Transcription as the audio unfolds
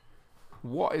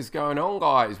What is going on,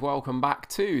 guys? Welcome back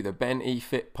to the Ben E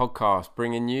Fit podcast,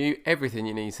 bringing you everything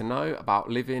you need to know about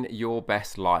living your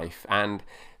best life. And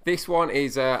this one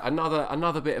is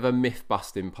another bit of a myth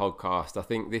busting podcast. I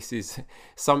think this is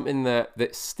something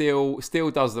that still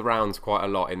does the rounds quite a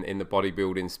lot in the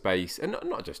bodybuilding space, and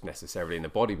not just necessarily in the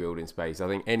bodybuilding space. I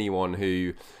think anyone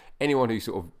who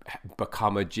sort of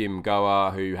become a gym goer,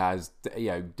 who has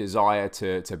desire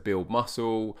to build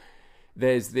muscle,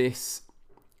 there's this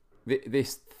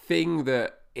thing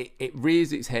that it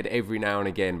rears its head every now and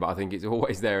again, but I think it's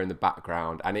always there in the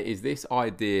background. And it is this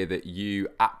idea that you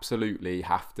absolutely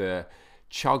have to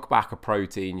chug back a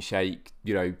protein shake,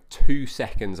 2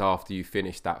 seconds after you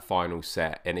finish that final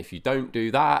set. And if you don't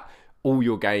do that, all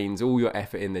your gains, all your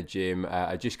effort in the gym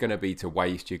are just going to be to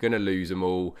waste. You're going to lose them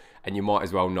all, and you might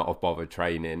as well not have bothered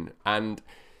training. And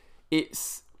it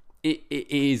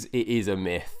is a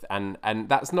myth, and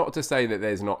that's not to say that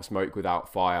there's not smoke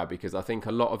without fire, because I think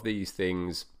a lot of these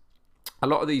things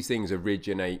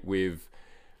originate with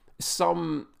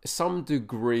some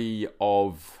degree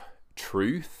of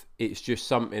truth. It's just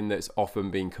something that's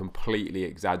often been completely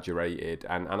exaggerated,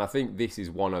 and I think this is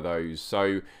one of those.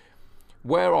 So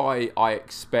where I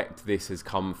expect this has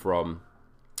come from,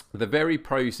 the very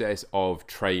process of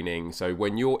training. So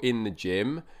when you're in the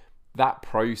gym, that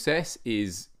process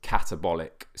is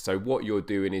catabolic. So what you're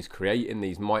doing is creating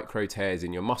these micro tears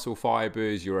in your muscle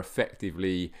fibers. You're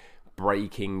effectively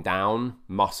breaking down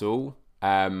muscle,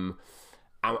 and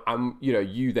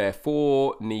you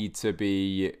therefore need to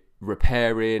be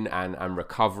repairing and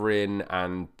recovering.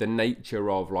 And the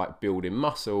nature of building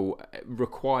muscle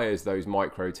requires those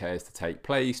micro tears to take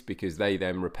place, because they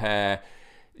then repair.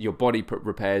 Your body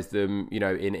repairs them,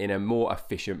 in a more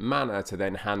efficient manner to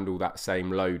then handle that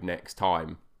same load next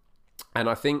time. And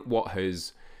I think what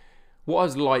has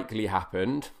likely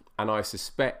happened, and I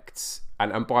suspect,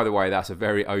 and by the way, that's a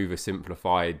very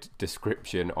oversimplified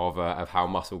description of how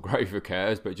muscle growth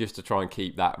occurs, but just to try and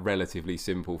keep that relatively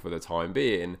simple for the time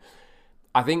being,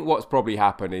 I think what's probably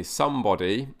happened is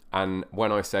somebody, and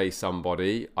when I say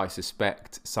somebody, I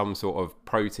suspect some sort of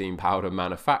protein powder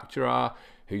manufacturer,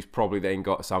 who's probably then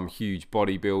got some huge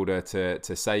bodybuilder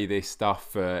to say this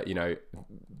stuff,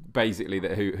 basically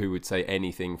that who would say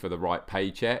anything for the right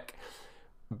paycheck.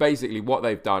 Basically what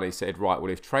they've done is said, right,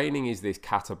 well, if training is this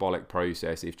catabolic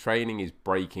process, if training is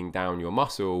breaking down your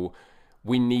muscle,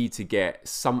 we need to get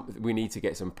some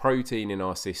protein in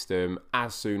our system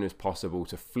as soon as possible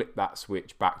to flip that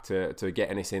switch back to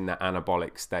getting us in that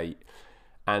anabolic state.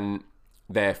 And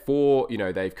therefore,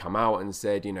 they've come out and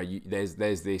said, there's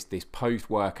this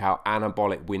post-workout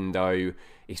anabolic window.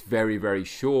 It's very, very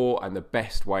short, and the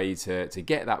best way to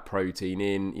get that protein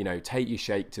in, take your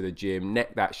shake to the gym,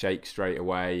 neck that shake straight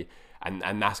away, and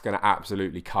that's going to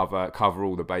absolutely cover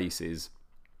all the bases.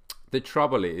 The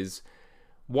trouble is,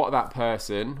 what that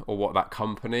person or what that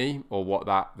company or what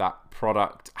that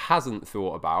product hasn't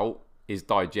thought about is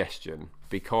digestion,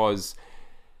 because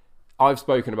I've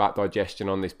spoken about digestion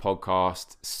on this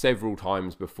podcast several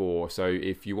times before. So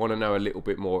if you want to know a little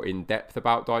bit more in depth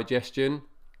about digestion,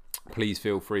 please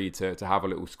feel free to have a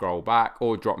little scroll back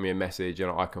or drop me a message and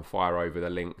I can fire over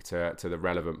the link to the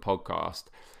relevant podcast.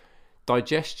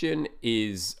 Digestion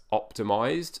is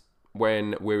optimized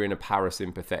when we're in a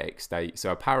parasympathetic state.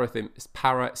 So a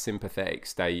parasympathetic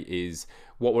state is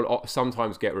what will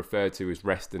sometimes get referred to as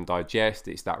rest and digest.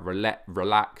 It's that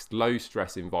relaxed, low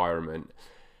stress environment.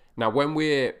 Now, when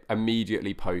we're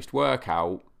immediately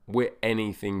post-workout, we're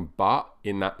anything but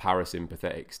in that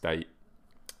parasympathetic state.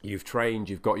 You've trained,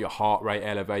 you've got your heart rate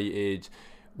elevated,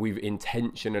 we've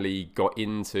intentionally got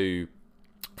into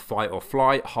fight or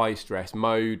flight, high stress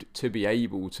mode to be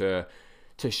able to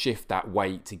shift that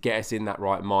weight, to get us in that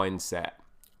right mindset.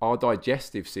 Our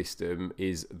digestive system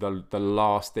is the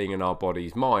last thing in our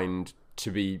body's mind to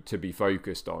be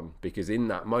focused on, because in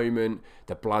that moment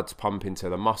the blood's pumping to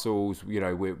the muscles,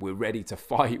 we're ready to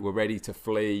fight, we're ready to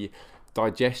flee.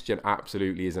 Digestion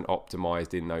absolutely isn't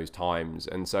optimized in those times,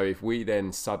 and so if we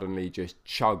then suddenly just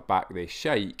chug back this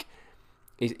shake,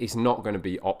 it's not going to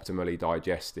be optimally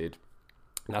digested.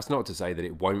 And that's not to say that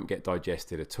it won't get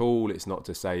digested at all. It's not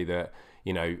to say that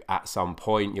at some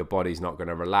point your body's not going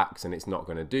to relax and it's not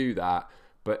going to do that,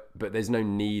 but there's no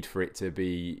need for it to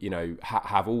be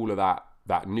have all of that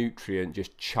nutrient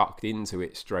just chucked into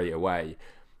it straight away.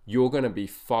 You're going to be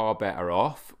far better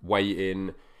off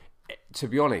waiting, to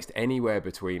be honest, anywhere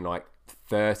between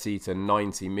 30 to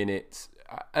 90 minutes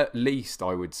at least,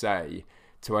 I would say,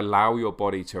 to allow your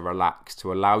body to relax,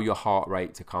 to allow your heart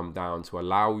rate to come down, to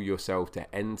allow yourself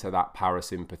to enter that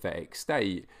parasympathetic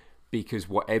state, because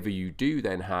whatever you do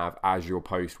then have as your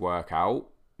post-workout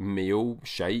meal,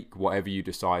 shake, whatever you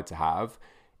decide to have,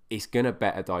 it's going to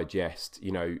better digest.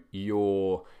 You know,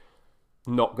 you're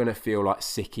not going to feel like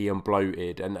sicky and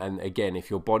bloated. And again, if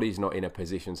your body's not in a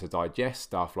position to digest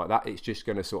stuff like that, it's just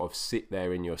going to sort of sit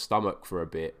there in your stomach for a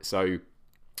bit. So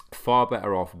far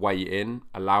better off waiting,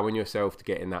 allowing yourself to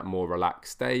get in that more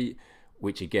relaxed state,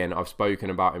 which again, I've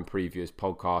spoken about in previous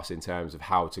podcasts in terms of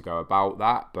how to go about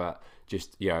that. But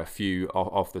just, you know, a few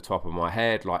off the top of my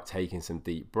head, like taking some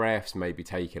deep breaths, maybe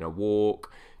taking a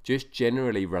walk, just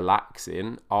generally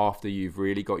relaxing after you've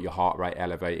really got your heart rate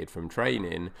elevated from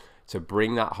training, to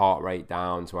bring that heart rate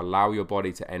down, to allow your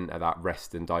body to enter that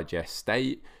rest and digest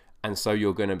state. And so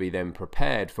you're going to be then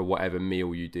prepared for whatever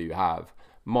meal you do have.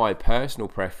 My personal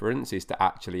preference is to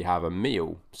actually have a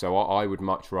meal. So I would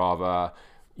much rather,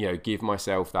 you know, give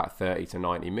myself that 30 to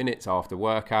 90 minutes after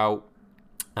workout,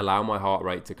 allow my heart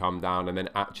rate to come down, and then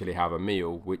actually have a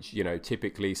meal, which, you know,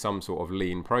 typically some sort of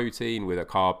lean protein with a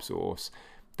carb source.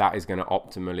 That is going to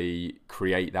optimally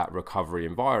create that recovery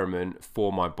environment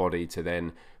for my body to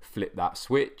then flip that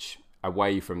switch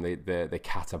away from the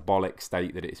catabolic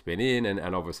state that it's been in,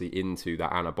 and obviously into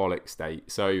that anabolic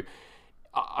state. So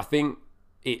I think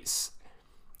it's,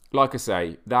 like I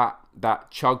say,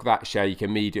 that chug that shake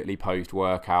immediately post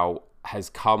workout has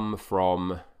come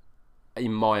from,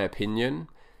 in my opinion,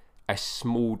 a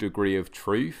small degree of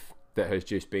truth that has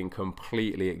just been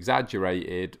completely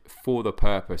exaggerated for the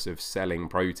purpose of selling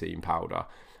protein powder.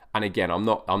 And again, I'm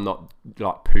not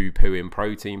like poo-pooing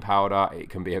protein powder. It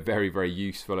can be a very, very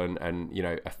useful and you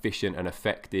know, efficient and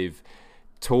effective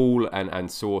tool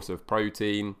and source of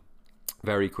protein.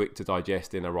 Very quick to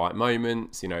digest in the right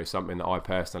moments. You know, something that I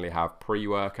personally have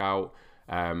pre-workout,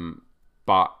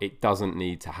 but it doesn't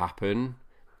need to happen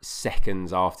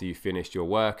seconds after you finished your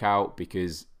workout,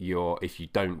 because if you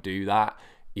don't do that,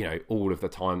 you know, all of the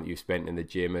time that you spent in the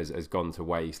gym has gone to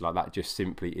waste. Like, that just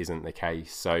simply isn't the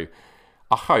case. So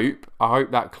I hope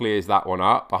that clears that one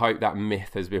up. I hope that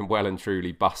myth has been well and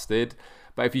truly busted.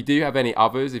 But if you do have any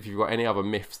others, if you've got any other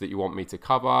myths that you want me to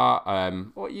cover,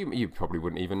 or you probably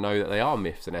wouldn't even know that they are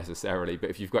myths necessarily, but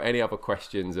if you've got any other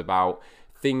questions about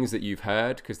things that you've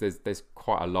heard, because there's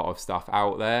quite a lot of stuff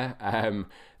out there,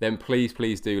 then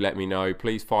please do let me know.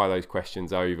 Please fire those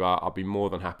questions over. I'll be more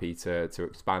than happy to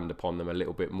expand upon them a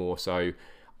little bit more so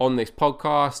on this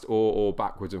podcast, or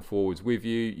backwards and forwards with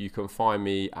you. You can find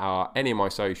me any of my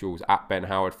socials at Ben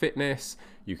Howard Fitness.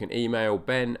 You can email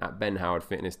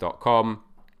ben@benhowardfitness.com,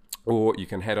 or you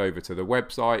can head over to the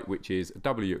website, which is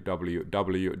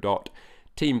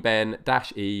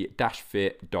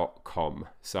www.teamben-e-fit.com.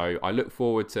 So I look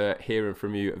forward to hearing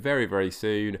from you very, very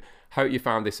soon. Hope you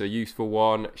found this a useful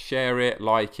one. Share it,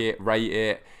 like it, rate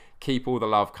it, keep all the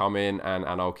love coming, and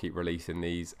I'll keep releasing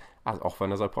these as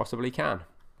often as I possibly can.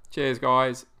 Cheers,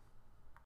 guys.